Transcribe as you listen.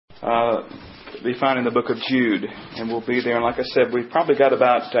be found in the book of Jude, and we'll be there. And like I said, we've probably got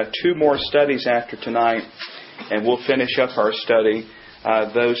about 2 more studies after tonight, and we'll finish up our study.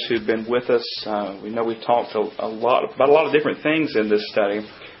 Those who've been with us, we know we've talked a lot about a lot of different things in this study.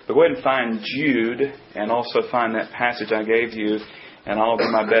 But go ahead and find Jude, and also find that passage I gave you, and I'll do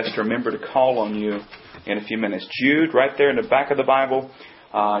my best to remember to call on you in a few minutes. Jude, right there in the back of the Bible.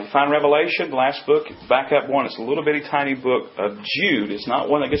 You find Revelation, the last book, back up one. It's a little bitty tiny book of Jude. It's not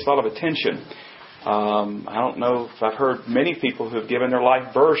one that gets a lot of attention. I don't know if I've heard many people who have given their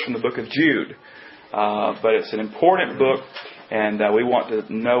life verse from the book of Jude. But it's an important book, and we want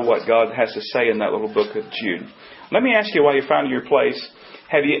to know what God has to say in that little book of Jude. Let me ask you, while you're finding your place,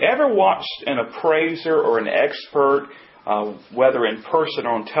 have you ever watched an appraiser or an expert, whether in person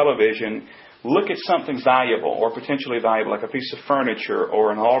or on television, look at something valuable or potentially valuable, like a piece of furniture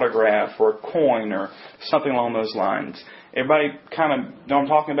or an autograph or a coin or something along those lines? Everybody kind of know what I'm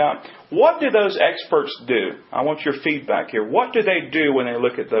talking about? What do those experts do? I want your feedback here. What do they do when they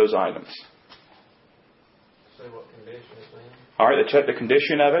look at those items? Say what condition it's in. All right, they check the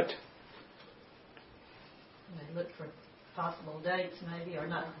condition of it. They look for possible dates, maybe, or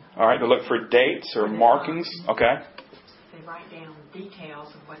not. All right, they look for dates or markings. Okay. They write down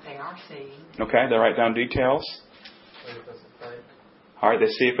details of what they are seeing. Okay, they write down details. See if it's a fake. All right, they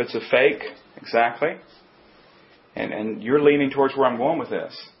see if it's a fake. Exactly. And you're leaning towards where I'm going with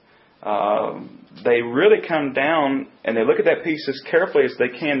this. They really come down and they look at that piece as carefully as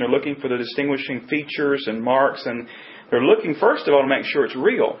they can. They're looking for the distinguishing features and marks, and they're looking, first of all, to make sure it's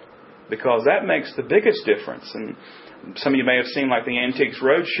real, because that makes the biggest difference. And some of you may have seen, like, the Antiques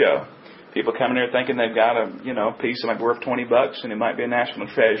Roadshow. People come in there thinking they've got a piece that might be worth $20 and it might be a national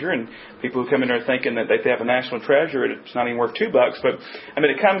treasure, and people who come in there thinking that they have a national treasure and it's not even worth $2. But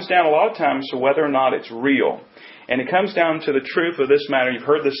it comes down a lot of times to whether or not it's real. And it comes down to the truth of this matter. You've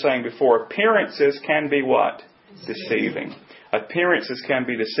heard this saying before. Appearances can be what? Deceiving. Appearances can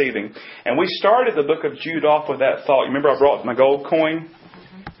be deceiving. And we started the book of Jude off with that thought. You remember I brought my gold coin?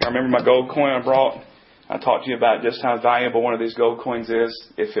 I remember my gold coin I brought. I talked to you about just how valuable one of these gold coins is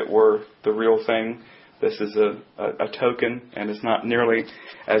if it were the real thing. This is a token, and it's not nearly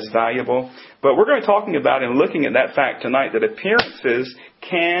as valuable. But we're going to be talking about and looking at that fact tonight, that appearances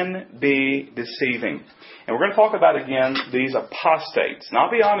can be deceiving. And we're going to talk about, again, these apostates. And I'll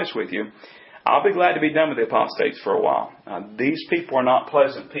be honest with you, I'll be glad to be done with the apostates for a while. These people are not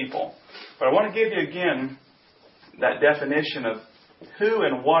pleasant people. But I want to give you, again, that definition of who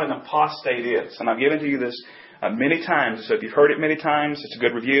and what an apostate is. And I've given to you this many times. So if you've heard it many times, it's a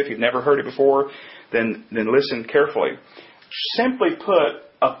good review. If you've never heard it before, then listen carefully. Simply put,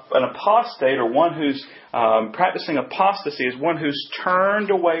 an apostate, or one who's practicing apostasy, is one who's turned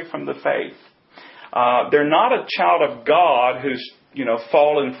away from the faith. They're not a child of God who's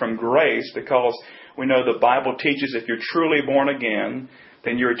fallen from grace, because we know the Bible teaches if you're truly born again,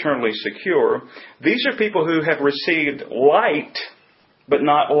 then you're eternally secure. These are people who have received light, but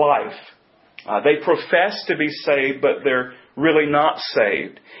not life. They profess to be saved, but they're really not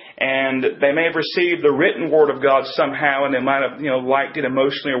saved. And they may have received the written Word of God somehow, and they might have liked it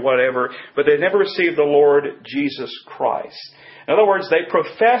emotionally or whatever, but they've never received the Lord Jesus Christ. In other words, they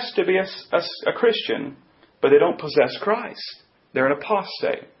profess to be a Christian, but they don't possess Christ. They're an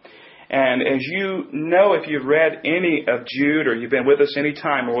apostate. And as you know, if you've read any of Jude, or you've been with us any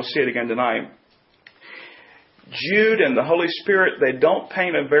time, or we'll see it again tonight, Jude and the Holy Spirit, they don't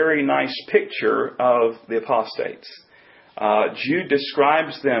paint a very nice picture of the apostates. Jude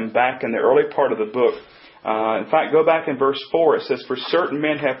describes them back in the early part of the book. In fact, go back in verse 4. It says, "For certain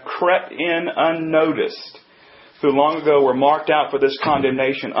men have crept in unnoticed, who long ago were marked out for this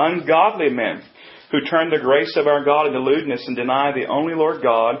condemnation, ungodly men, who turn the grace of our God into lewdness and deny the only Lord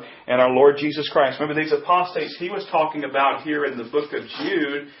God and our Lord Jesus Christ." Remember, these apostates he was talking about here in the book of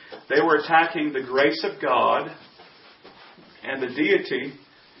Jude, they were attacking the grace of God and the deity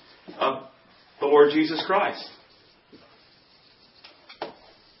of the Lord Jesus Christ.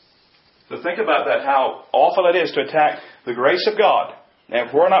 So think about that, how awful it is to attack the grace of God. Now,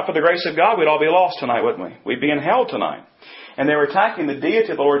 if we're not for the grace of God, we'd all be lost tonight, wouldn't we? We'd be in hell tonight. And they were attacking the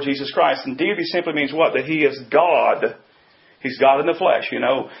deity of the Lord Jesus Christ. And deity simply means what? That He is God. He's God in the flesh.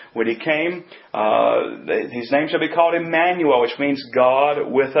 When He came, His name shall be called Emmanuel, which means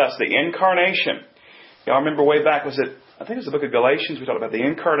God with us. The incarnation. Y'all remember way back, I think it was the book of Galatians, we talked about the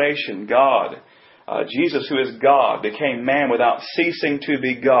incarnation, God. Jesus, who is God, became man without ceasing to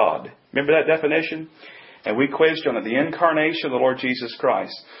be God. Remember that definition? And we quizzed on it, the incarnation of the Lord Jesus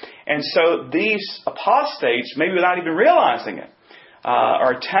Christ. And so these apostates, maybe without even realizing it,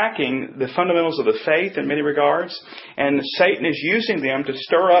 are attacking the fundamentals of the faith in many regards. And Satan is using them to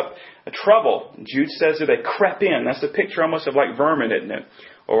stir up trouble. Jude says that they crept in. That's the picture almost of like vermin, isn't it?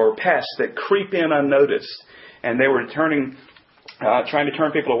 Or pests that creep in unnoticed. And they were trying to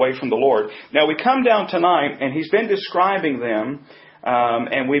turn people away from the Lord. Now we come down tonight, and he's been describing them,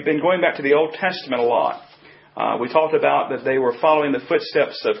 and we've been going back to the Old Testament a lot. We talked about that they were following the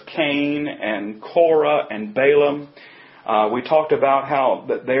footsteps of Cain and Korah and Balaam. We talked about how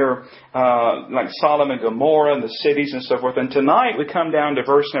that they're like Sodom and Gomorrah and the cities and so forth. And tonight we come down to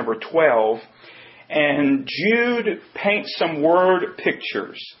verse number 12, and Jude paints some word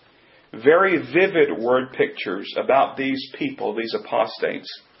pictures, very vivid word pictures about these people, these apostates.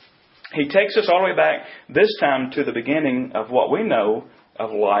 He takes us all the way back, this time to the beginning of what we know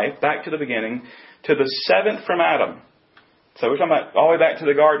of life, back to the beginning, to the seventh from Adam. So we're talking about all the way back to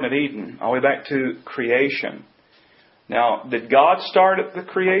the Garden of Eden, all the way back to creation. Now, did God start at the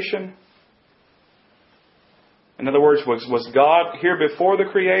creation? In other words, was God here before the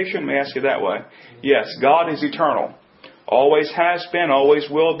creation? Let me ask you that way. Yes, God is eternal. Always has been, always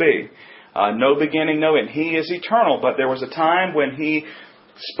will be. No beginning, no end. He is eternal, but there was a time when He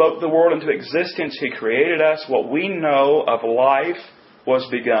spoke the world into existence. He created us. What we know of life was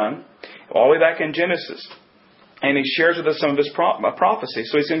begun all the way back in Genesis. And He shares with us some of His prophecies.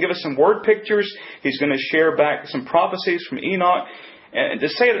 So He's going to give us some word pictures. He's going to share back some prophecies from Enoch. And to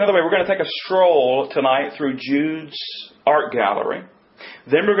say it another way, we're going to take a stroll tonight through Jude's art gallery.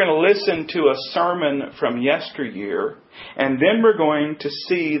 Then we're going to listen to a sermon from yesteryear. And then we're going to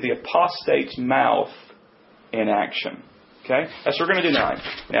see the apostate's mouth in action. Okay? That's what we're going to do tonight.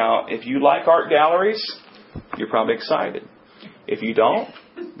 Now, if you like art galleries, you're probably excited. If you don't,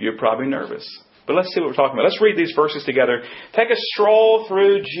 you're probably nervous. But let's see what we're talking about. Let's read these verses together. Take a stroll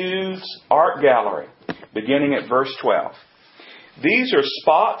through Jude's art gallery, beginning at verse 12. These are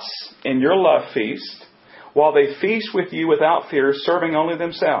spots in your love feast, while they feast with you without fear, serving only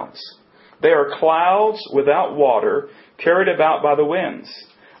themselves. They are clouds without water, carried about by the winds.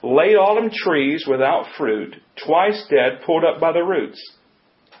 Late autumn trees without fruit, twice dead, pulled up by the roots.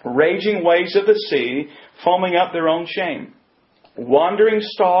 Raging waves of the sea, foaming up their own shame. Wandering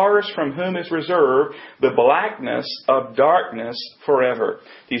stars from whom is reserved the blackness of darkness forever.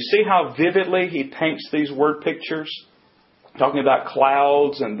 Do you see how vividly he paints these word pictures? Talking about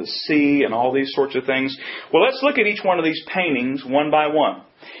clouds and the sea and all these sorts of things. Well, let's look at each one of these paintings one by one.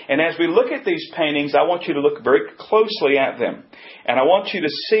 And as we look at these paintings, I want you to look very closely at them. And I want you to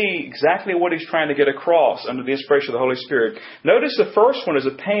see exactly what he's trying to get across under the inspiration of the Holy Spirit. Notice the first one is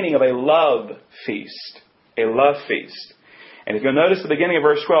a painting of a love feast. A love feast. And if you'll notice the beginning of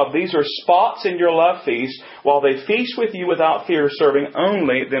verse 12, these are spots in your love feast, while they feast with you without fear, serving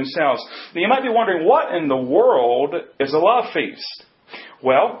only themselves. Now you might be wondering, what in the world is a love feast?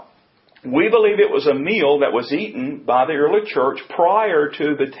 Well, we believe it was a meal that was eaten by the early church prior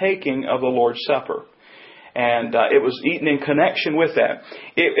to the taking of the Lord's Supper. And it was eaten in connection with that.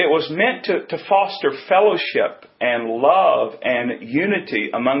 It was meant to foster fellowship and love and unity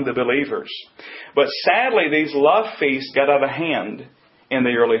among the believers. But sadly, these love feasts got out of hand in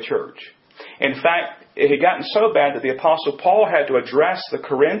the early church. In fact, it had gotten so bad that the Apostle Paul had to address the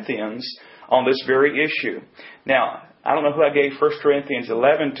Corinthians on this very issue. Now, I don't know who I gave 1 Corinthians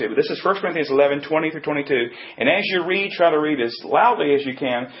 11 to, but this is 1 Corinthians 11, 20 through 22. And as you read, try to read as loudly as you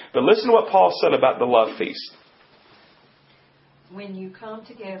can. But listen to what Paul said about the love feast. When you come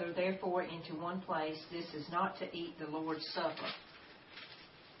together, therefore, into one place, this is not to eat the Lord's Supper.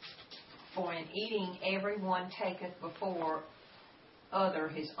 For in eating, every one taketh before other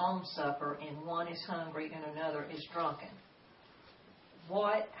his own supper, and one is hungry, and another is drunken.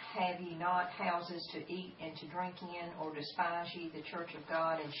 What, have ye not houses to eat and to drink in, or despise ye the church of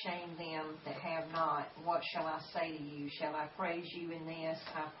God, and shame them that have not? What shall I say to you? Shall I praise you in this?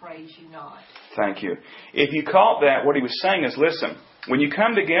 I praise you not. Thank you. If you caught that, what he was saying is, listen, when you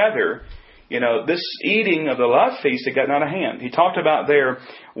come together, this eating of the love feast had gotten out of hand. He talked about there,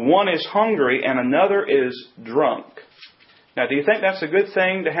 one is hungry and another is drunk. Now, do you think that's a good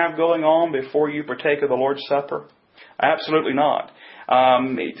thing to have going on before you partake of the Lord's Supper? Absolutely not.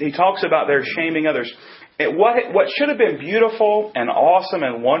 He talks about their shaming others. What should have been beautiful and awesome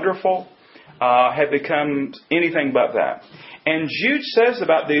and wonderful had become anything but that. And Jude says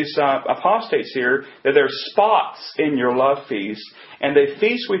about these apostates here that they're spots in your love feast, and they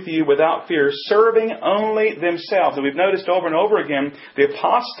feast with you without fear, serving only themselves. And we've noticed over and over again, the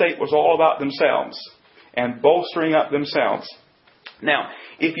apostate was all about themselves and bolstering up themselves. Now,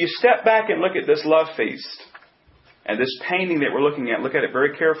 if you step back and look at this love feast, and this painting that we're looking at, look at it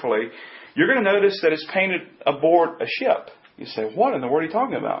very carefully, you're going to notice that it's painted aboard a ship. You say, what in the world are you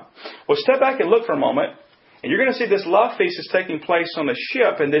talking about? Well, step back and look for a moment, and you're going to see this love feast is taking place on the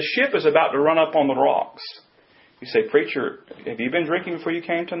ship, and this ship is about to run up on the rocks. You say, preacher, have you been drinking before you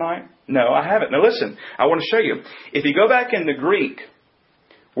came tonight? No, I haven't. Now listen, I want to show you. If you go back in the Greek,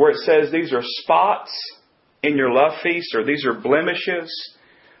 where it says these are spots in your love feast, or these are blemishes.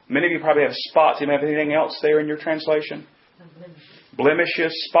 Many of you probably have spots. Do you have anything else there in your translation?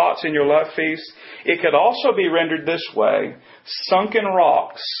 Blemishes, spots in your love feast. It could also be rendered this way: sunken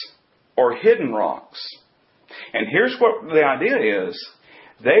rocks or hidden rocks. And here's what the idea is.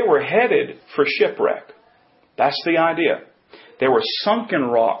 They were headed for shipwreck. That's the idea. There were sunken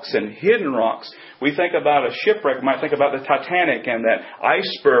rocks and hidden rocks. We think about a shipwreck, we might think about the Titanic and that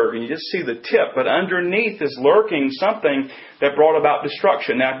iceberg, and you just see the tip. But underneath is lurking something that brought about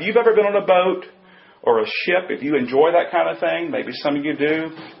destruction. Now, if you've ever been on a boat or a ship, if you enjoy that kind of thing, maybe some of you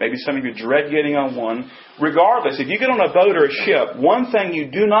do, maybe some of you dread getting on one. Regardless, if you get on a boat or a ship, one thing you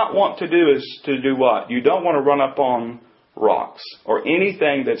do not want to do is to do what? You don't want to run up on rocks or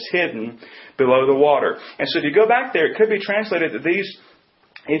anything that's hidden below the water. And so if you go back there, it could be translated that these,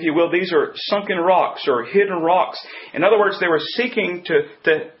 if you will, these are sunken rocks or hidden rocks. In other words, they were seeking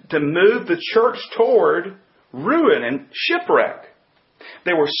to move the church toward ruin and shipwreck.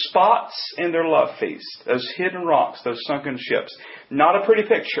 There were spots in their love feast, those hidden rocks, those sunken ships. Not a pretty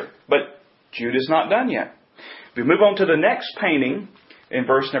picture, but Jude is not done yet. If we move on to the next painting in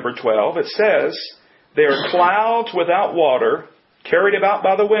verse number 12, it says, "They are clouds without water, carried about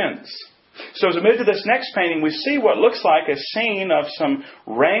by the winds." So as we move to this next painting, we see what looks like a scene of some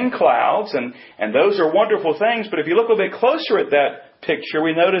rain clouds, and those are wonderful things. But if you look a little bit closer at that picture,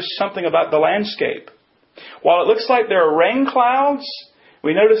 we notice something about the landscape. While it looks like there are rain clouds,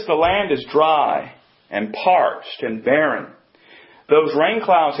 we notice the land is dry and parched and barren. Those rain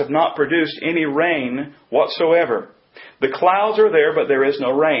clouds have not produced any rain whatsoever. The clouds are there, but there is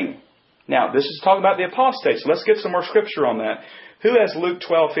no rain. Now, this is talking about the apostates. Let's get some more scripture on that. Who has Luke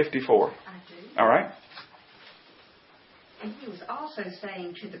 12:54? I do. All right. And he was also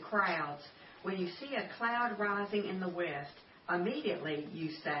saying to the crowds, when you see a cloud rising in the west, immediately you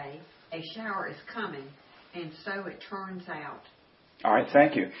say, a shower is coming, and so it turns out. All right,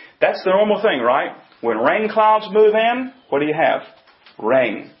 thank you. That's the normal thing, right? When rain clouds move in, what do you have?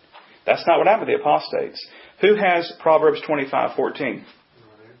 Rain. That's not what happened to the apostates. Who has Proverbs 25:14?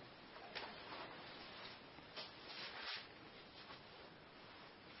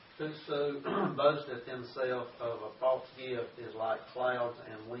 Whoso boasteth himself of a false gift is like clouds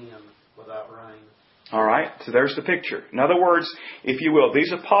and wind without rain. All right, so there's the picture. In other words, if you will,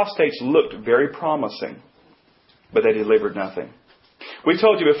 these apostates looked very promising, but they delivered nothing. We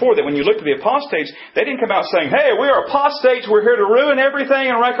told you before that when you looked at the apostates, they didn't come out saying, "Hey, we are apostates, we're here to ruin everything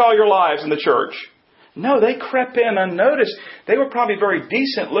and wreck all your lives in the church." No, they crept in unnoticed. They were probably very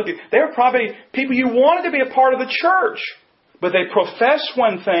decent looking. They were probably people you wanted to be a part of the church. But they professed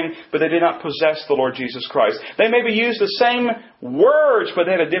one thing, but they did not possess the Lord Jesus Christ. They maybe used the same words, but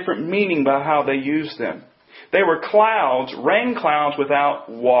they had a different meaning by how they used them. They were clouds, rain clouds without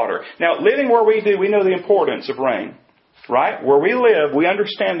water. Now, living where we do, we know the importance of rain. Right? Where we live, we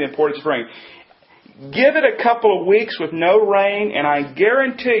understand the importance of rain. Give it a couple of weeks with no rain, and I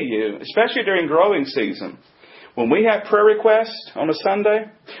guarantee you, especially during growing season, when we have prayer requests on a Sunday,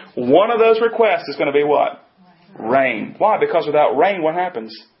 one of those requests is going to be what? Rain. Why? Because without rain, what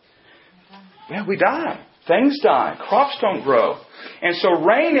happens? Well, we die. Things die. Crops don't grow. And so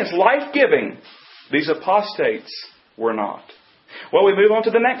rain is life-giving. These apostates were not. Well, we move on to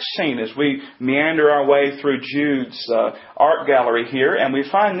the next scene as we meander our way through Jude's art gallery here. And we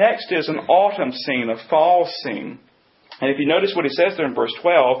find next is an autumn scene, a fall scene. And if you notice what he says there in verse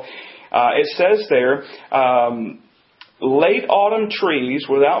 12, it says there, late autumn trees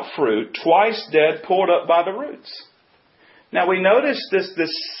without fruit, twice dead, pulled up by the roots. Now we notice this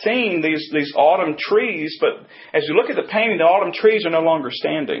scene, these autumn trees, but as you look at the painting, the autumn trees are no longer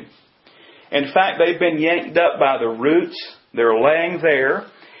standing. In fact, they've been yanked up by the roots. They're laying there.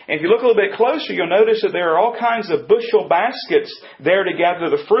 And if you look a little bit closer, you'll notice that there are all kinds of bushel baskets there to gather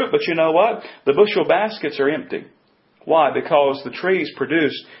the fruit. But you know what? The bushel baskets are empty. Why? Because the trees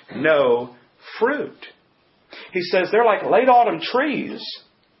produce no fruit. He says they're like late autumn trees,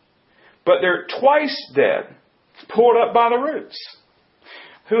 but they're twice dead, pulled up by the roots.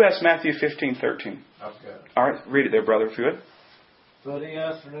 Who has Matthew 15:13? I've got it. All right, read it there, brother, if you would. But he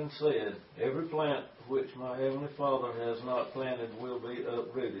answered and said, every plant which my heavenly Father has not planted will be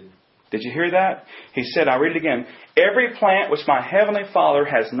uprooted. Did you hear that? He said, I'll read it again. Every plant which my heavenly Father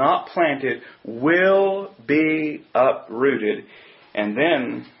has not planted will be uprooted. And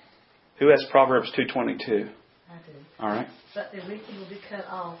then, who has Proverbs 2:22? I do. All right. But the wicked will be cut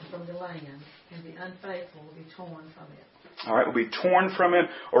off from the land, and the unfaithful will be torn from it. All right, will be torn from it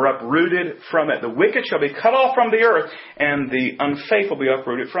or uprooted from it. The wicked shall be cut off from the earth, and the unfaithful be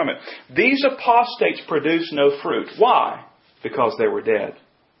uprooted from it. These apostates produce no fruit. Why? Because they were dead.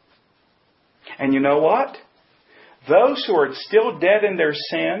 And you know what? Those who are still dead in their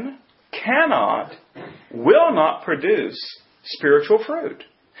sin will not produce spiritual fruit.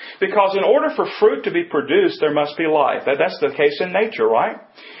 Because in order for fruit to be produced, there must be life. That's the case in nature, right?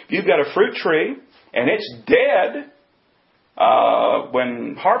 If you've got a fruit tree and it's dead,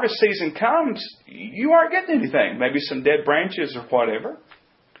 when harvest season comes, you aren't getting anything. Maybe some dead branches or whatever.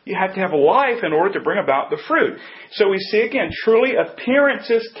 You have to have life in order to bring about the fruit. So we see again, truly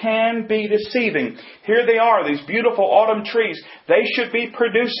appearances can be deceiving. Here they are, these beautiful autumn trees. They should be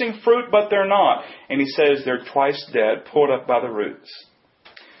producing fruit, but they're not. And he says they're twice dead, pulled up by the roots.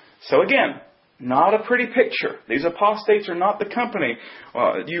 So again, not a pretty picture. These apostates are not the company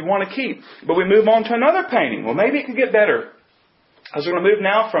you want to keep. But we move on to another painting. Well, maybe it can get better. As we're going to move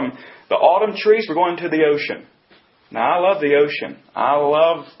now from the autumn trees, we're going to the ocean. Now, I love the ocean. I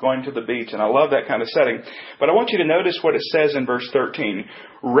love going to the beach, and I love that kind of setting. But I want you to notice what it says in verse 13.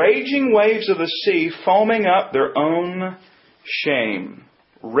 Raging waves of the sea, foaming up their own shame.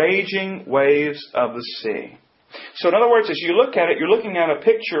 Raging waves of the sea. So in other words, as you look at it, you're looking at a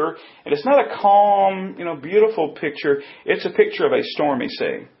picture, and it's not a calm, beautiful picture. It's a picture of a stormy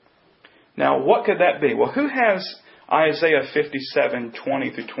sea. Now, what could that be? Well, who has Isaiah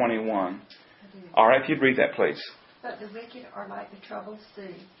 57:20-21? All right, if you'd read that, please. But the wicked are like the troubled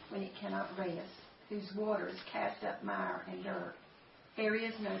sea when it cannot rest, whose waters cast up mire and dirt. There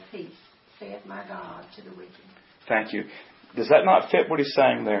is no peace, saith my God, to the wicked. Thank you. Does that not fit what he's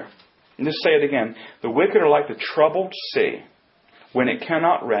saying there? And just say it again. The wicked are like the troubled sea when it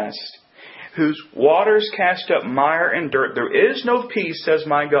cannot rest, whose waters cast up mire and dirt. There is no peace, says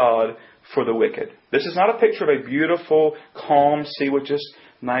my God, for the wicked. This is not a picture of a beautiful, calm sea with just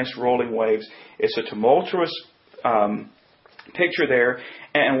nice rolling waves. It's a tumultuous picture there.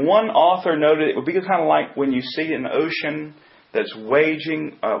 And one author noted it would be kind of like when you see an ocean that's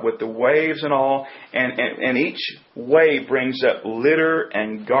waging with the waves and all, and each wave brings up litter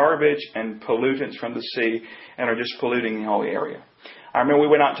and garbage and pollutants from the sea and are just polluting the whole area. I remember we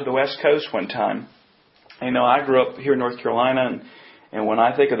went out to the West Coast one time. I grew up here in North Carolina, and when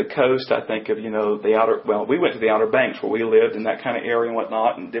I think of the coast, I think of, the outer, we went to the Outer Banks where we lived in that kind of area and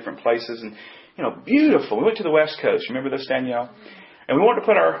whatnot, and different places, and, beautiful. We went to the West Coast. Remember this, Danielle? And we wanted to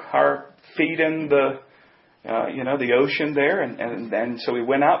put our feet in the ocean there, and so we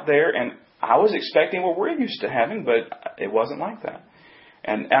went out there, and I was expecting what we're used to having, but it wasn't like that.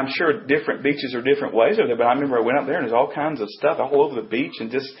 And I'm sure different beaches are different ways over there, but I remember I went up there and there's all kinds of stuff all over the beach, and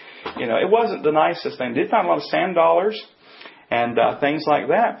just, it wasn't the nicest thing. Did find a lot of sand dollars and things like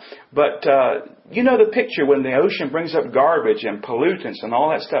that. But, the picture when the ocean brings up garbage and pollutants and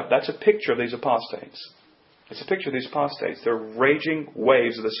all that stuff, that's a picture of these apostates. It's a picture of these apostates. They're raging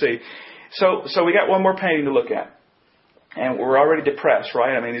waves of the sea. So we got one more painting to look at. And we're already depressed,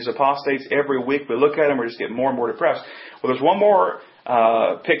 right? These apostates, every week we look at them, we're just getting more and more depressed. Well, there's one more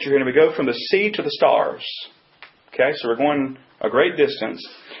picture here, and we go from the sea to the stars. Okay, so we're going a great distance.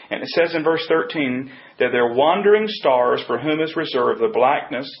 And it says in verse 13 that they're wandering stars for whom is reserved the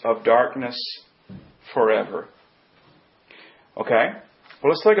blackness of darkness forever. Okay?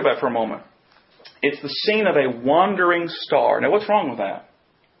 Well, let's think about it for a moment. It's the scene of a wandering star. Now, what's wrong with that?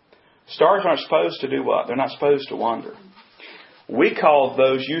 Stars aren't supposed to do what? They're not supposed to wander. We call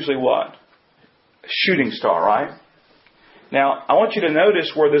those usually what? A shooting star, right? Now, I want you to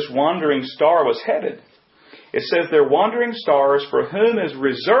notice where this wandering star was headed. It says they're wandering stars for whom is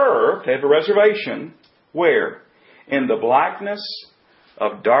reserved, they have a reservation, where? In the blackness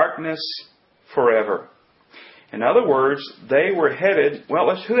of darkness forever. In other words, they were headed,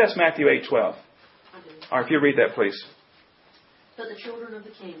 who has Matthew 8:12? I do. All right, if you read that, please. But the children of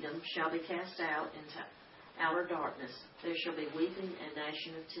the kingdom shall be cast out into outer darkness. There shall be weeping and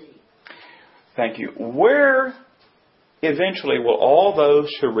gnashing of teeth. Thank you. Where eventually will all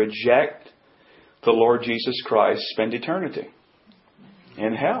those who reject the Lord Jesus Christ spend eternity?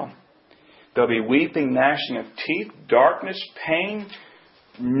 In hell. There'll be weeping, gnashing of teeth, darkness, pain,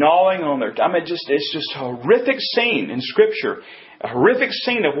 gnawing on their... it's just a horrific scene in Scripture. A horrific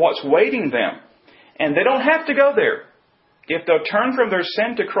scene of what's waiting them. And they don't have to go there. If they'll turn from their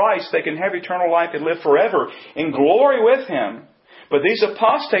sin to Christ, they can have eternal life and live forever in glory with Him. But these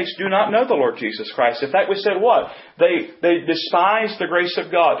apostates do not know the Lord Jesus Christ. In fact, we said what? They despised the grace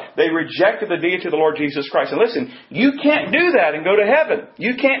of God. They rejected the deity of the Lord Jesus Christ. And listen, you can't do that and go to heaven.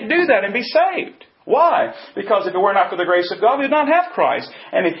 You can't do that and be saved. Why? Because if it were not for the grace of God, we would not have Christ.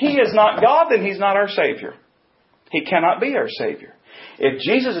 And if He is not God, then He's not our Savior. He cannot be our Savior. If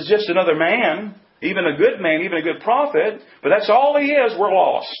Jesus is just another man, even a good man, even a good prophet, but that's all He is, we're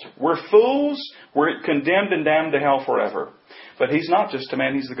lost. We're fools. We're condemned and damned to hell forever. But He's not just a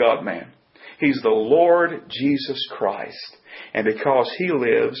man, He's the God-man. He's the Lord Jesus Christ. And because He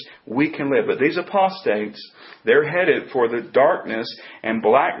lives, we can live. But these apostates, they're headed for the darkness and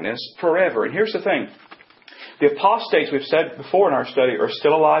blackness forever. And here's the thing. The apostates, we've said before in our study, are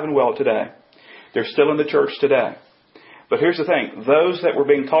still alive and well today. They're still in the church today. But here's the thing. Those that were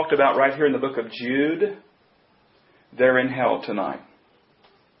being talked about right here in the book of Jude, they're in hell tonight.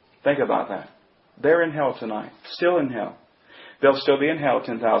 Think about that. They're in hell tonight. Still in hell. They'll still be in hell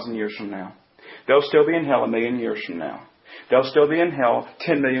 10,000 years from now. They'll still be in hell 1,000,000 years from now. They'll still be in hell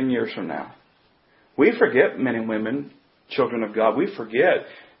 10 million years from now. We forget, men and women, children of God, we forget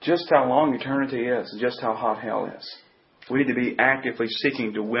just how long eternity is and just how hot hell is. We need to be actively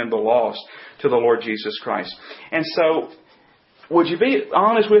seeking to win the lost to the Lord Jesus Christ. And so, would you be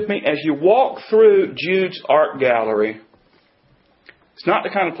honest with me? As you walk through Jude's art gallery, it's not the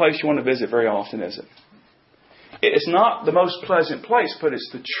kind of place you want to visit very often, is it? It's not the most pleasant place, but it's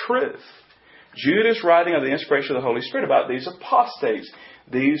the truth. Jude is writing under the inspiration of the Holy Spirit about these apostates,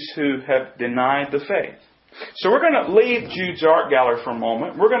 these who have denied the faith. So we're going to leave Jude's art gallery for a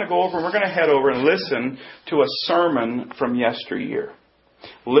moment. We're going to go over and we're going to head over and listen to a sermon from yesteryear.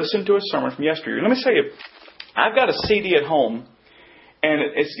 Listen to a sermon from yesteryear. Let me tell you, I've got a CD at home, and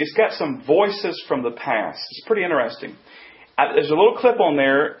it's got some voices from the past. It's pretty interesting. There's a little clip on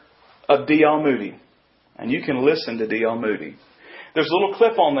there of D.L. Moody, and you can listen to D.L. Moody. There's a little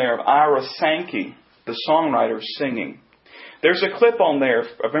clip on there of Ira Sankey, the songwriter, singing. There's a clip on there,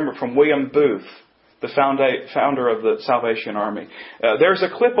 remember, from William Booth, the founder of the Salvation Army. There's a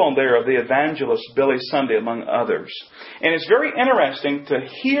clip on there of the evangelist Billy Sunday, among others. And it's very interesting to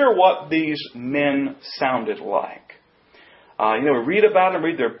hear what these men sounded like. We read about them,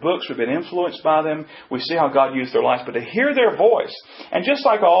 read their books, we've been influenced by them, we see how God used their lives, but to hear their voice, and just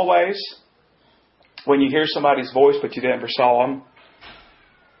like always, when you hear somebody's voice but you never saw them,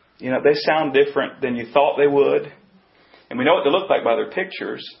 they sound different than you thought they would. And we know what they look like by their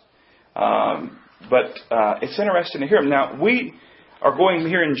pictures. But it's interesting to hear them. Now, we are going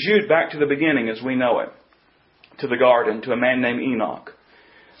here in Jude back to the beginning as we know it. To the garden, to a man named Enoch.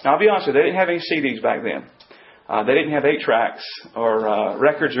 Now, I'll be honest with you, they didn't have any CDs back then. They didn't have 8-tracks or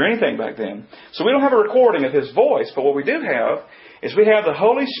records or anything back then. So we don't have a recording of his voice. But what we do have is we have the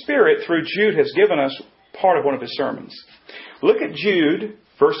Holy Spirit through Jude has given us part of one of his sermons. Look at Jude,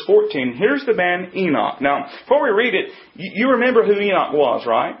 verse 14. Here's the man Enoch. Now, before we read it, you remember who Enoch was,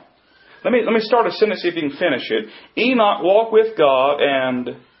 right? Let me start a sentence, see if you can finish it. Enoch walked with God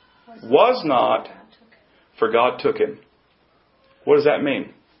and was not, for God took him. What does that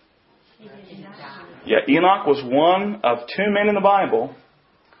mean? Yeah, Enoch was one of 2 men in the Bible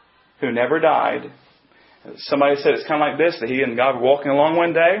who never died. Somebody said it's kind of like this, that he and God were walking along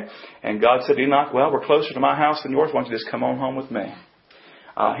one day, and God said to Enoch, well, we're closer to my house than yours. Why don't you just come on home with me?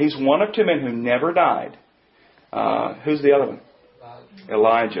 He's one of 2 men who never died. Who's the other one?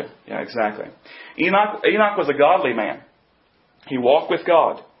 Elijah. Yeah, exactly. Enoch was a godly man. He walked with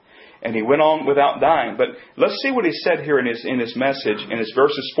God. And he went on without dying. But let's see what he said here in his message, in his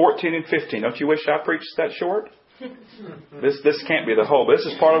verses 14 and 15. Don't you wish I preached that short? This can't be the whole, but this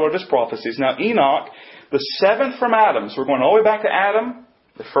is part of what this prophecy is. Now, Enoch, the 7th from Adam, so we're going all the way back to Adam,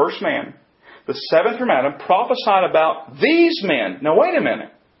 the first man. The 7th from Adam prophesied about these men. Now, wait a minute.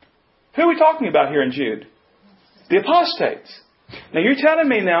 Who are we talking about here in Jude? The apostates. Now, you're telling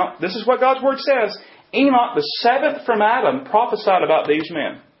me now, this is what God's Word says. Enoch, the 7th from Adam, prophesied about these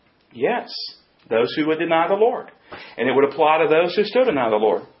men. Yes, those who would deny the Lord. And it would apply to those who still deny the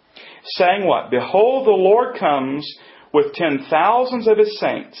Lord. Saying what? Behold, the Lord comes with 10,000s of His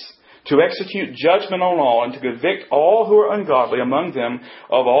saints to execute judgment on all and to convict all who are ungodly among them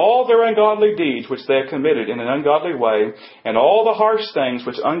of all their ungodly deeds which they have committed in an ungodly way and all the harsh things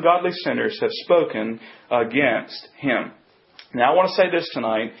which ungodly sinners have spoken against Him. Now I want to say this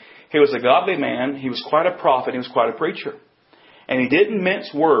tonight. He was a godly man. He was quite a prophet. He was quite a preacher. And he didn't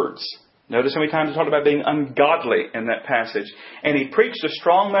mince words. Notice how many times he talked about being ungodly in that passage. And he preached a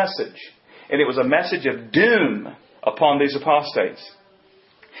strong message. And it was a message of doom upon these apostates.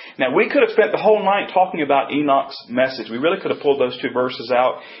 Now, we could have spent the whole night talking about Enoch's message. We really could have pulled those 2 verses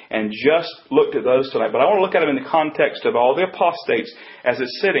out and just looked at those tonight. But I want to look at them in the context of all the apostates as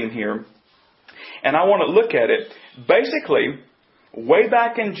it's sitting here. And I want to look at it. Basically, way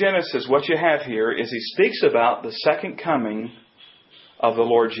back in Genesis, what you have here is he speaks about the second coming of the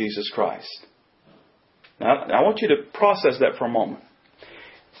Lord Jesus Christ. Now, I want you to process that for a moment.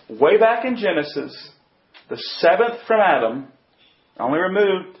 Way back in Genesis, the seventh from Adam, only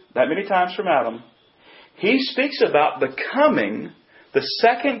removed that many times from Adam, he speaks about the coming, the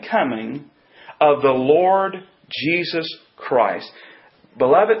second coming of the Lord Jesus Christ.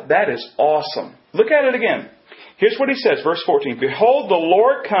 Beloved, that is awesome. Look at it again. Here's what he says, verse 14. Behold, the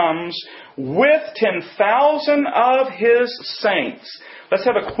Lord comes with 10,000 of His saints. Let's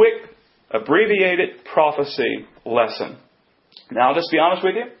have a quick, abbreviated prophecy lesson. Now, I'll just be honest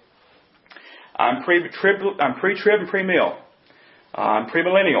with you. I'm pre-trib and pre-mill. I'm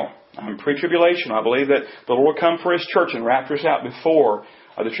premillennial. I'm pre-tribulation. I believe that the Lord will come for His church and rapture us out before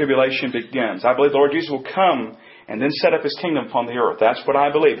the tribulation begins. I believe the Lord Jesus will come and then set up His kingdom upon the earth. That's what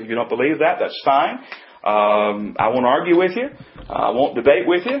I believe. If you don't believe that, that's fine. I won't argue with you. I won't debate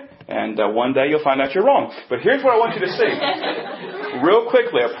with you. And one day you'll find out you're wrong. But here's what I want you to see. Real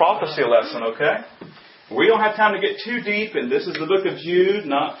quickly, a prophecy lesson, okay? We don't have time to get too deep, and this is the book of Jude,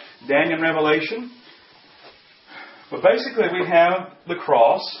 not Daniel and Revelation. But basically we have the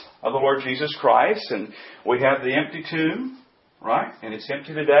cross of the Lord Jesus Christ, and we have the empty tomb, right? And it's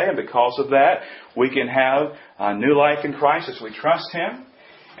empty today, and because of that, we can have a new life in Christ as we trust Him.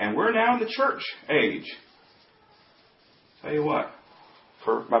 And we're now in the church age. Tell you what,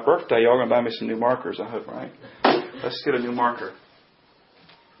 for my birthday, y'all are going to buy me some new markers, I hope, right? Let's get a new marker.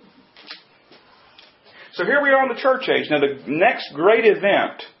 So here we are in the church age. Now the next great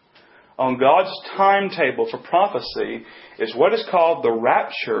event on God's timetable for prophecy is what is called the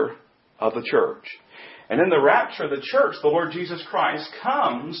rapture of the church. And in the rapture of the church, the Lord Jesus Christ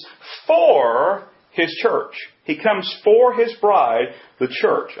comes for His church. He comes for His bride, the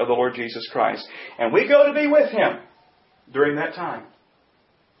church of the Lord Jesus Christ. And we go to be with Him during that time.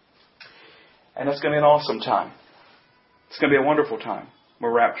 And it's going to be an awesome time. It's going to be a wonderful time.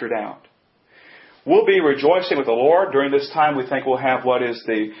 We're raptured out. We'll be rejoicing with the Lord. During this time, we think we'll have what is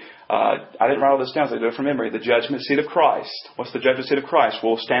the, I didn't write all this down, so I do it from memory, the judgment seat of Christ. What's the judgment seat of Christ?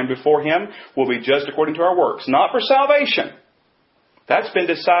 We'll stand before Him. We'll be judged according to our works. Not for salvation. That's been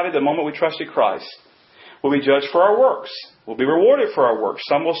decided the moment we trusted Christ. We'll be judged for our works. We'll be rewarded for our works.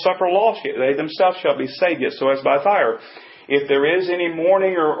 Some will suffer loss, yet they themselves shall be saved, yet so as by fire. If there is any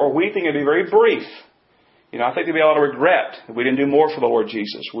mourning or weeping, it'll be very brief. I think there'll be a lot of regret if we didn't do more for the Lord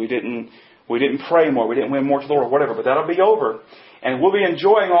Jesus. We didn't pray more. We didn't win more to the Lord, whatever. But that'll be over. And we'll be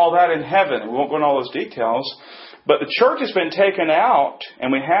enjoying all that in heaven. We won't go into all those details. But the church has been taken out,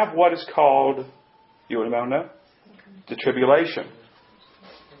 and we have what is called, you want to know? The tribulation.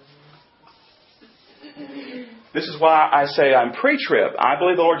 This is why I say I'm pre-trib. I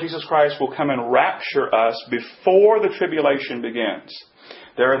believe the Lord Jesus Christ will come and rapture us before the tribulation begins.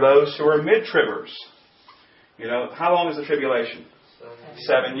 There are those who are mid-tribbers. How long is the tribulation?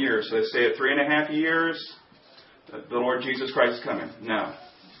 7 years. So they say at 3.5 years, the Lord Jesus Christ is coming. No.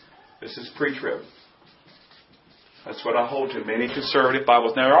 This is pre-trib. That's what I hold to. Many conservative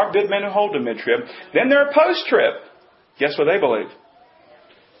Bibles. Now, there are good men who hold to mid-trib. Then there are post-trib. Guess what they believe?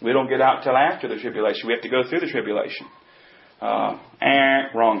 We don't get out till after the tribulation. We have to go through the tribulation.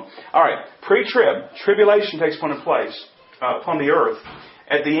 Wrong. All right. Pre-trib. Tribulation takes place upon the earth.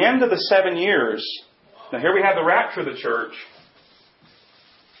 At the end of the 7 years, now here we have the rapture of the church.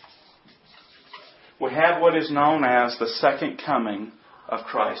 We have what is known as the second coming of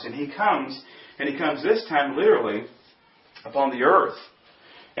Christ. And He comes this time literally upon the earth.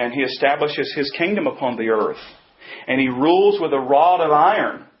 And He establishes His kingdom upon the earth. And He rules with a rod of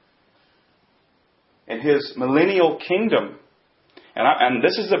iron in His millennial kingdom. And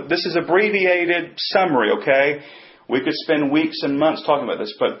this is abbreviated summary, okay? We could spend weeks and months talking about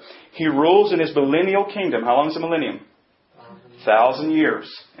this, but He rules in His millennial kingdom. How long is the millennium? 1,000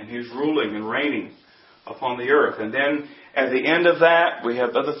 years. And He's ruling and reigning upon the earth. And then at the end of that, we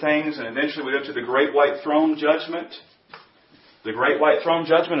have other things, and eventually we go to the Great White Throne Judgment. The Great White Throne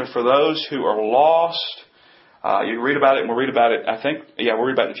Judgment are for those who are lost. You read about it, and we'll read about it, we'll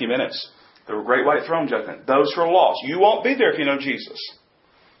read about it in a few minutes. The Great White Throne Judgment. Those who are lost. You won't be there if you know Jesus.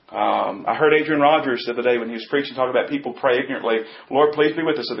 I heard Adrian Rogers the other day when he was preaching, talking about people pray ignorantly, Lord, please be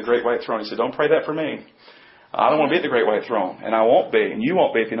with us at the Great White Throne. He said, don't pray that for me. I don't want to be at the Great White Throne. And I won't be. And you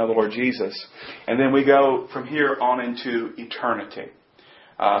won't be if you know the Lord Jesus. And then we go from here on into eternity.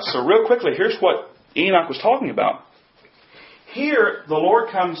 So real quickly, here's what Enoch was talking about. Here, the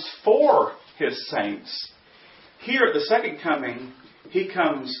Lord comes for His saints. Here at the second coming, He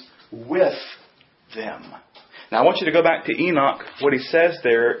comes with them. Now I want you to go back to Enoch, what he says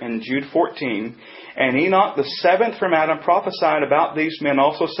there in Jude 14. And Enoch, the seventh from Adam, prophesied about these men,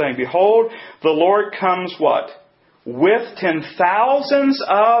 also saying, Behold, the Lord comes what? With 10,000s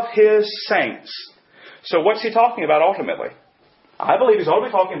of His saints. So what's he talking about ultimately? I believe he's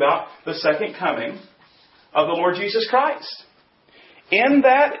ultimately talking about the second coming of the Lord Jesus Christ. In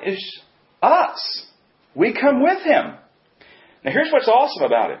that is us. We come with Him. Now here's what's awesome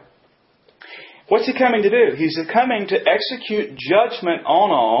about it. What's He coming to do? He's coming to execute judgment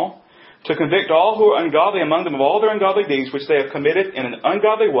on all, to convict all who are ungodly among them of all their ungodly deeds which they have committed in an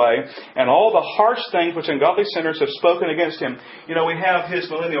ungodly way, and all the harsh things which ungodly sinners have spoken against Him. You know, we have His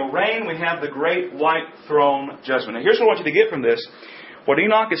millennial reign, we have the great white throne judgment. Now here's what I want you to get from this. What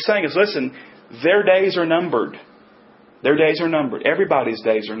Enoch is saying is, listen, their days are numbered. Their days are numbered. Everybody's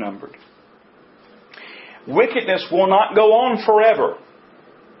days are numbered. Wickedness will not go on forever.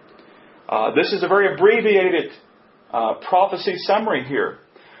 This is a very abbreviated prophecy summary here.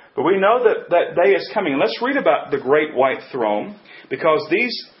 But we know that that day is coming. Let's read about the great white throne, because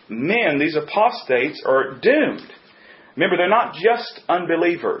these men, these apostates, are doomed. Remember, they're not just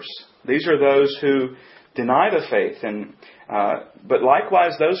unbelievers. These are those who deny the faith. But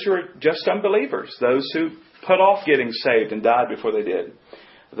likewise, those who are just unbelievers. Those who put off getting saved and died before they did.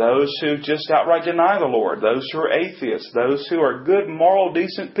 Those who just outright deny the Lord. Those who are atheists. Those who are good, moral,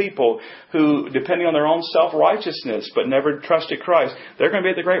 decent people who, depending on their own self-righteousness, but never trusted Christ, they're going to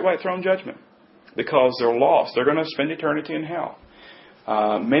be at the great white throne judgment because they're lost. They're going to spend eternity in hell.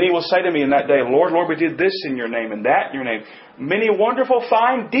 Many will say to me in that day, Lord, Lord, we did this in your name and that in your name. Many wonderful,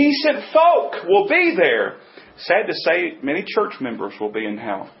 fine, decent folk will be there. Sad to say, many church members will be in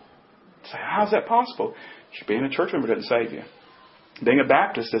hell. Say, how is that possible? Being a church member doesn't save you. Being a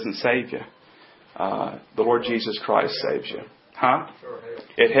Baptist doesn't save you. The Lord Jesus Christ saves you. Huh?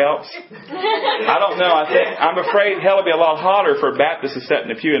 It helps? I don't know. I'm afraid hell would be a lot hotter for Baptists to sit in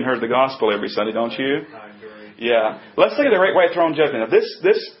the pew and heard the gospel every Sunday, don't you? Yeah. Let's look at the great white throne judgment. Now,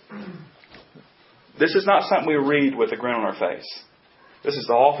 this is not something we read with a grin on our face. This is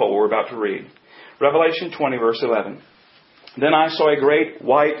awful what we're about to read. Revelation 20, verse 11. Then I saw a great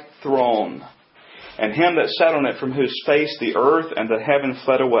white throne, and Him that sat on it, from whose face the earth and the heaven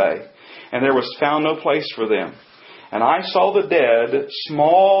fled away, and there was found no place for them. And I saw the dead,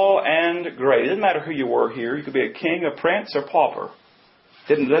 small and great. It doesn't matter who you were here. You could be a king, a prince, or pauper.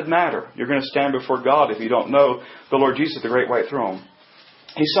 It doesn't matter. You're going to stand before God if you don't know the Lord Jesus at the great white throne.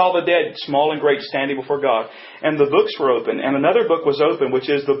 He saw the dead, small and great, standing before God. And the books were open. And another book was open, which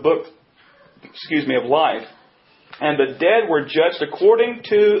is the book, of life. And the dead were judged according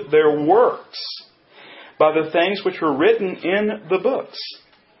to their works, by the things which were written in the books.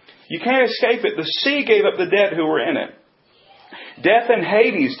 You can't escape it. The sea gave up the dead who were in it. Death and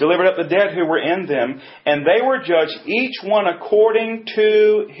Hades delivered up the dead who were in them, and they were judged, each one according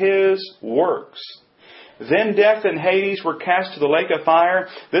to his works. Then death and Hades were cast to the lake of fire.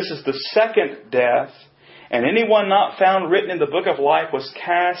 This is the second death. And anyone not found written in the book of life was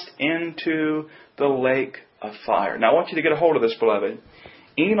cast into the lake of fire. Now I want you to get a hold of this, beloved.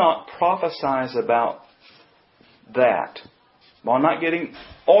 Enoch prophesies about that. Well, I'm not getting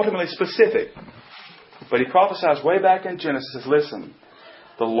ultimately specific, but he prophesies way back in Genesis. Says, listen,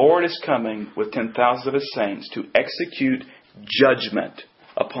 the Lord is coming with 10,000 of His saints to execute judgment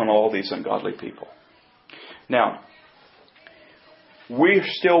upon all these ungodly people. Now, we're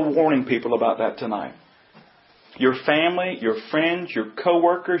still warning people about that tonight. Your family, your friends, your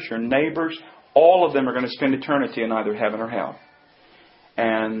co-workers, your neighbors, all of them are going to spend eternity in either heaven or hell.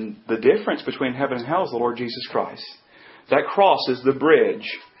 And the difference between heaven and hell is the Lord Jesus Christ. That cross is the bridge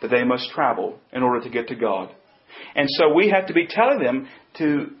that they must travel in order to get to God. And so we have to be telling them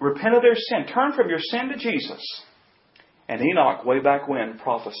to repent of their sin. Turn from your sin to Jesus. And Enoch, way back when,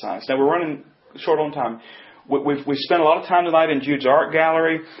 prophesies. Now we're running short on time. We've spent a lot of time tonight in Jude's art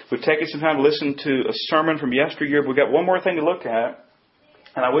gallery. We've taken some time to listen to a sermon from yesteryear. We've got one more thing to look at.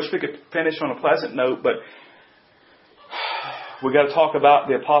 And I wish we could finish on a pleasant note, but we've got to talk about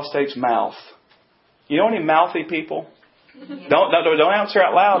the apostate's mouth. You know any mouthy people? Don't answer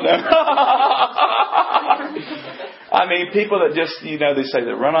out loud. I mean, people that just, they say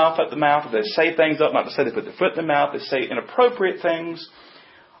they run off at the mouth, they say things up, not to say they put their foot in the mouth, they say inappropriate things.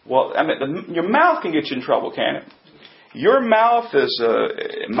 Well, I mean, your mouth can get you in trouble, can't it? Your mouth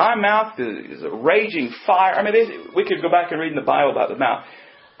my mouth is a raging fire. I mean, we could go back and read in the Bible about the mouth.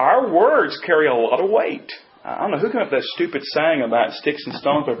 Our words carry a lot of weight. I don't know who came up with that stupid saying about sticks and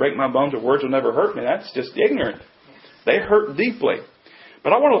stones will break my bones, but words will never hurt me. That's just ignorant. They hurt deeply.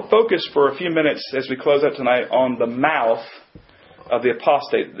 But I want to focus for a few minutes as we close out tonight on the mouth of the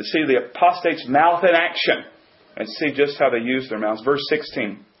apostate. To see the apostate's mouth in action and see just how they use their mouths. Verse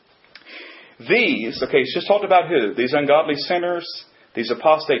 16. These, he's just talked about who? These ungodly sinners, these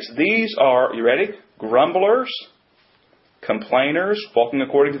apostates. These are, you ready? Grumblers, complainers, walking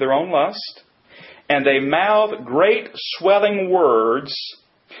according to their own lust, And they mouth great swelling words,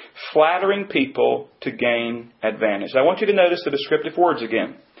 flattering people to gain advantage. I want you to notice the descriptive words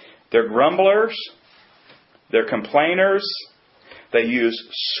again. They're grumblers. They're complainers. They use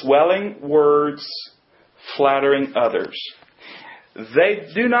swelling words, flattering others. They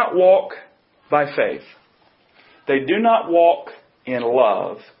do not walk by faith. They do not walk in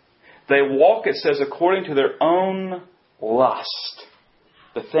love. They walk, it says, according to their own lust.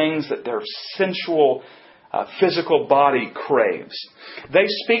 The things that their sensual, physical body craves. They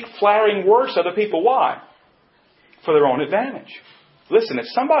speak flattering words to other people. Why? For their own advantage. Listen, if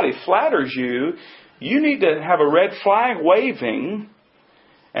somebody flatters you, you need to have a red flag waving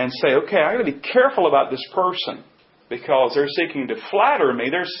and say, okay, I've got to be careful about this person because they're seeking to flatter me.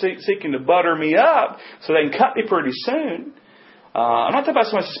 They're seeking to butter me up so they can cut me pretty soon. I'm not talking about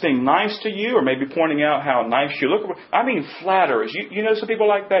someone just being nice to you or maybe pointing out how nice you look. I mean flatterers. You know some people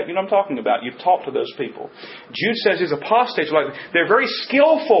like that? You know what I'm talking about. You've talked to those people. Jude says these apostates are like, they're very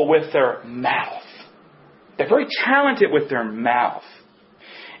skillful with their mouth. They're very talented with their mouth.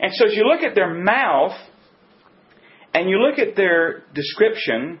 And so as you look at their mouth and you look at their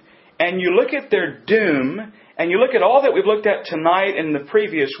description and you look at their doom and you look at all that we've looked at tonight and the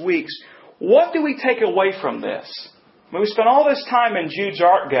previous weeks, what do we take away from this? I mean, we spent all this time in Jude's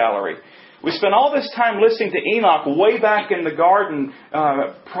art gallery. We spent all this time listening to Enoch way back in the garden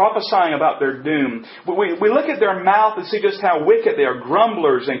prophesying about their doom. We look at their mouth and see just how wicked they are,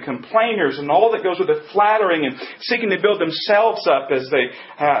 grumblers and complainers and all that goes with it, flattering and seeking to build themselves up as they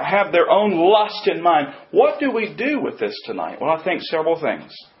have their own lust in mind. What do we do with this tonight? Well, I think several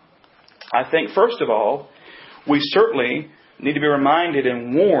things. I think, first of all, we certainly need to be reminded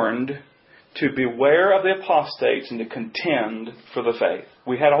and warned to beware of the apostates and to contend for the faith.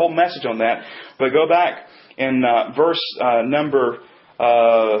 We had a whole message on that. But go back in verse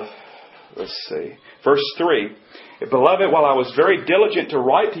 3. Beloved, while I was very diligent to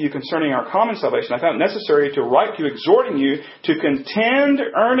write to you concerning our common salvation, I found it necessary to write to you, exhorting you to contend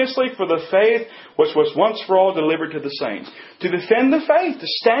earnestly for the faith which was once for all delivered to the saints. To defend the faith, to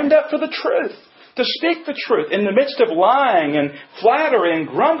stand up for the truth. To speak the truth in the midst of lying and flattery and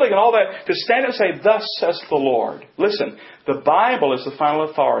grumbling and all that. To stand and say, thus says the Lord. Listen, the Bible is the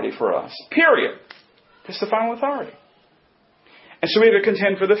final authority for us. Period. It's the final authority. And so we have to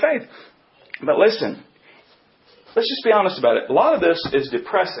contend for the faith. But listen, let's just be honest about it. A lot of this is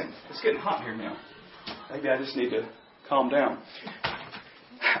depressing. It's getting hot here now. Maybe I just need to calm down.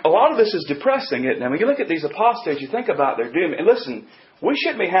 A lot of this is depressing, isn't it? When you look at these apostates, you think about their doom. And listen, we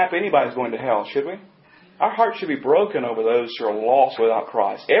shouldn't be happy anybody's going to hell, should we? Our hearts should be broken over those who are lost without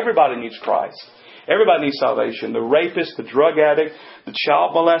Christ. Everybody needs Christ. Everybody needs salvation. The rapist, the drug addict, the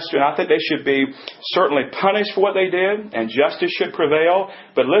child molester, and I think they should be certainly punished for what they did, and justice should prevail.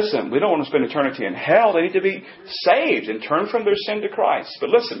 But listen, we don't want to spend eternity in hell. They need to be saved and turn from their sin to Christ. But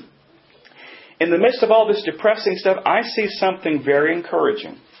listen, in the midst of all this depressing stuff, I see something very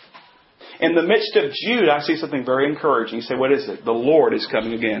encouraging. In the midst of Jude, I see something very encouraging. You say, what is it? The Lord is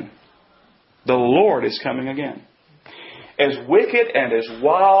coming again. The Lord is coming again. As wicked and as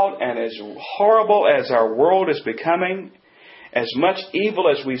wild and as horrible as our world is becoming, as much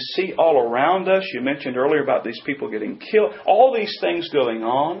evil as we see all around us, you mentioned earlier about these people getting killed, all these things going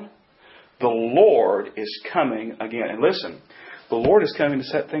on, the Lord is coming again. And listen, the Lord is coming to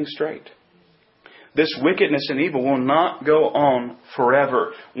set things straight. This wickedness and evil will not go on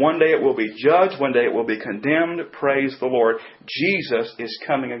forever. One day it will be judged. One day it will be condemned. Praise the Lord. Jesus is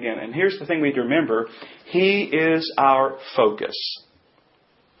coming again. And here's the thing we need to remember. He is our focus.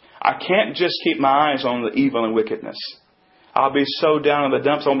 I can't just keep my eyes on the evil and wickedness. I'll be so down in the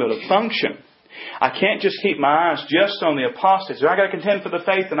dumps I won't be able to function. I can't just keep my eyes just on the apostates. I got to contend for the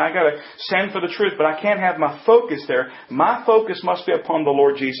faith and I got to stand for the truth. But I can't have my focus there. My focus must be upon the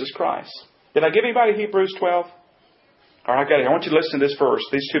Lord Jesus Christ. Did I give anybody Hebrews 12? All right, I want you to listen to this verse,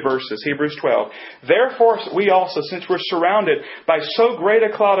 these two verses, Hebrews 12. Therefore, we also, since we're surrounded by so great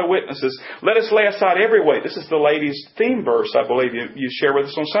a cloud of witnesses, let us lay aside every weight. This is the ladies' theme verse, I believe you share with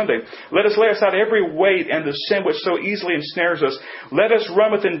us on Sunday. Let us lay aside every weight and the sin which so easily ensnares us. Let us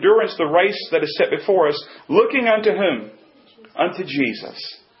run with endurance the race that is set before us, looking unto whom? Unto Jesus.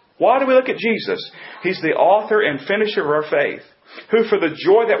 Why do we look at Jesus? He's the author and finisher of our faith, who for the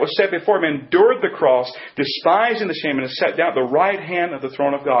joy that was set before him endured the cross, despising the shame, and is set down at the right hand of the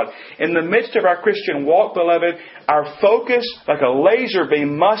throne of God. In the midst of our Christian walk, beloved, our focus, like a laser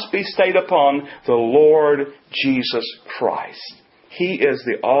beam, must be stayed upon the Lord Jesus Christ. He is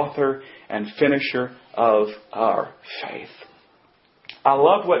the author and finisher of our faith. I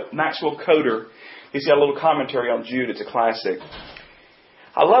love what Maxwell Coder, he's got a little commentary on Jude. It's a classic.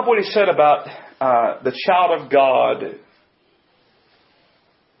 I love what he said about the child of God,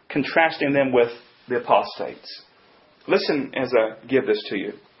 contrasting them with the apostates. Listen as I give this to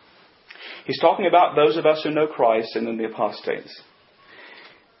you. He's talking about those of us who know Christ and then the apostates.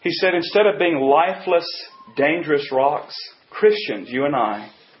 He said, instead of being lifeless, dangerous rocks, Christians, you and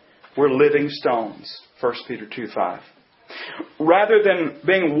I, we're living stones. 1 Peter 2:5. Rather than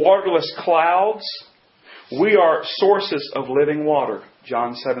being waterless clouds, we are sources of living water.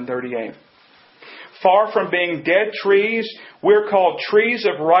 John 7:38. Far from being dead trees, we're called trees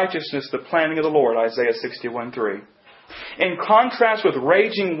of righteousness, the planting of the Lord. Isaiah 61:3. In contrast with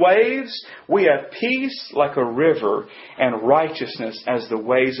raging waves, we have peace like a river and righteousness as the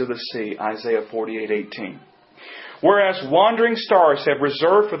waves of the sea. Isaiah 48:18. Whereas wandering stars have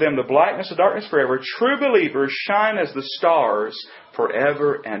reserved for them the blackness of darkness forever, true believers shine as the stars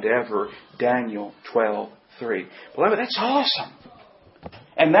forever and ever. Daniel 12:3. Beloved, that's awesome.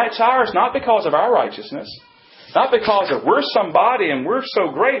 And that's ours not because of our righteousness, not because of we're somebody and we're so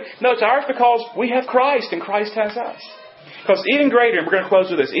great. No, it's ours because we have Christ and Christ has us. Because even greater, and we're going to close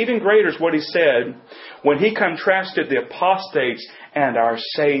with this, even greater is what he said when he contrasted the apostates and our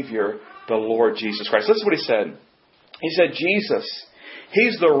Savior, the Lord Jesus Christ. Listen to what he said. He said, Jesus,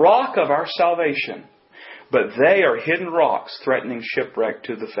 He's the rock of our salvation, but they are hidden rocks threatening shipwreck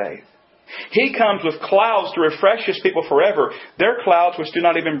to the faith. He comes with clouds to refresh His people forever, their clouds which do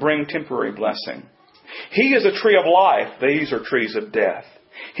not even bring temporary blessing. He is a tree of life. These are trees of death.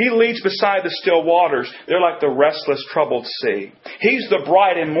 He leads beside the still waters. They're like the restless, troubled sea. He's the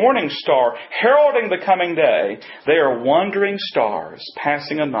bright and morning star, heralding the coming day. They are wandering stars,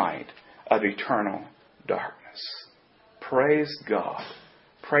 passing a night of eternal darkness. Praise God.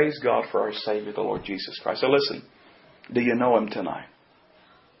 Praise God for our Savior, the Lord Jesus Christ. So listen, do you know Him tonight?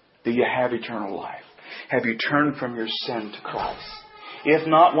 Do you have eternal life? Have you turned from your sin to Christ? If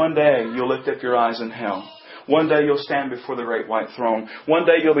not, one day you'll lift up your eyes in hell. One day you'll stand before the great white throne. One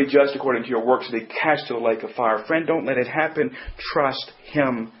day you'll be judged according to your works and be cast to the lake of fire. Friend, don't let it happen. Trust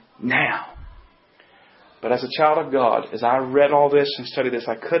Him now. But as a child of God, as I read all this and studied this,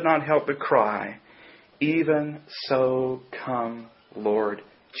 I could not help but cry, even so come, Lord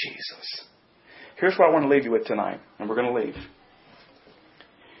Jesus. Here's what I want to leave you with tonight, and we're going to leave.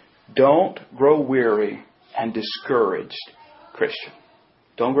 Don't grow weary and discouraged, Christian.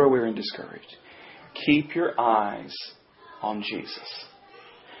 Don't grow weary and discouraged. Keep your eyes on Jesus.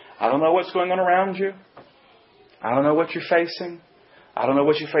 I don't know what's going on around you. I don't know what you're facing. I don't know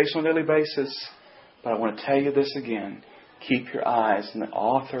what you face on a daily basis. But I want to tell you this again. Keep your eyes on the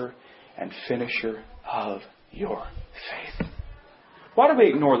author and finisher of your faith. Why do we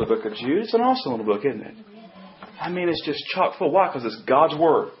ignore the book of Jude? It's an awesome book, isn't it? I mean, it's just chock full. Why? Because it's God's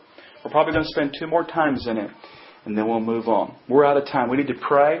Word. We're probably going to spend 2 more times in it. And then we'll move on. We're out of time. We need to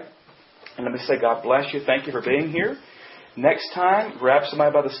pray. And let me say, God bless you. Thank you for being here. Next time, grab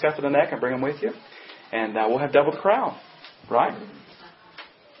somebody by the scuff of the neck and bring them with you. And we'll have double the crowd. Right?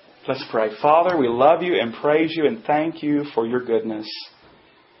 Let's pray. Father, we love you and praise you and thank you for your goodness.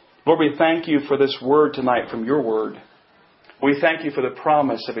 Lord, we thank you for this word tonight from your word. We thank you for the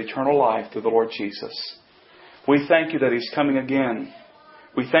promise of eternal life through the Lord Jesus. We thank you that He's coming again.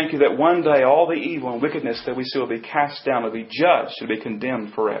 We thank you that one day all the evil and wickedness that we see will be cast down, will be judged, will be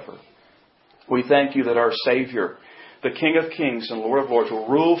condemned forever. We thank you that our Savior, the King of Kings and Lord of Lords, will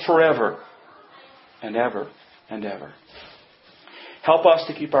rule forever and ever and ever. Help us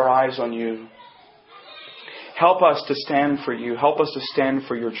to keep our eyes on you. Help us to stand for you. Help us to stand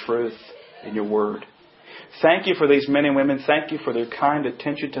for your truth and your word. Thank you for these men and women. Thank you for their kind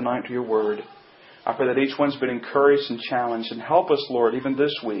attention tonight to your word. I pray that each one's been encouraged and challenged. And help us, Lord, even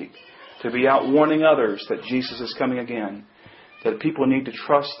this week, to be out warning others that Jesus is coming again. That people need to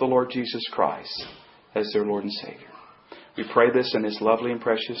trust the Lord Jesus Christ as their Lord and Savior. We pray this in His lovely and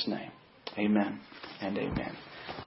precious name. Amen and amen.